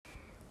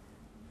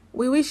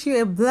We wish you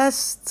a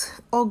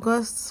blessed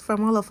August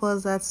from all of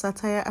us at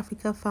Satire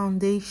Africa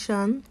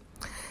Foundation.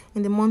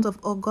 In the month of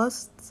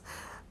August,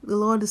 the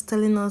Lord is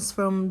telling us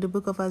from the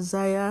book of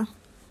Isaiah,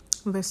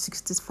 verse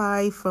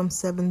 65, from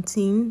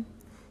 17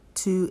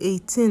 to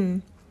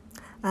 18,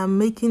 I'm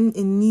making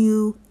a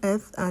new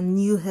earth and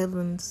new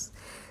heavens.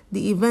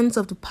 The events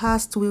of the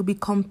past will be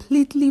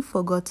completely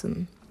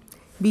forgotten.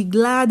 Be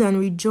glad and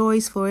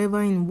rejoice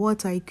forever in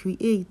what I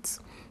create.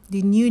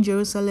 The new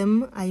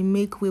Jerusalem I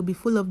make will be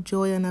full of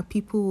joy, and our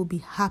people will be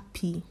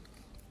happy.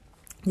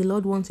 The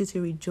Lord wants you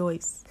to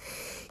rejoice.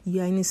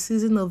 You are in a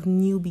season of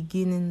new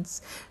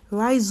beginnings.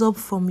 Rise up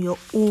from your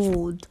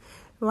old.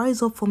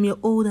 Rise up from your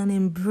old and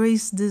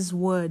embrace this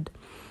word.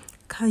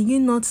 Can you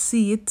not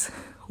see it?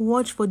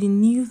 Watch for the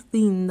new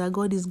thing that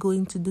God is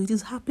going to do. It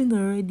is happening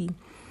already.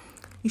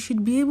 You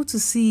should be able to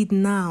see it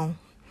now.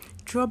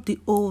 Drop the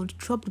old,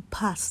 drop the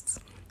past.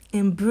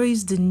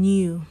 Embrace the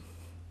new.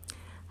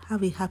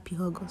 Have a happy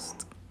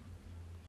August.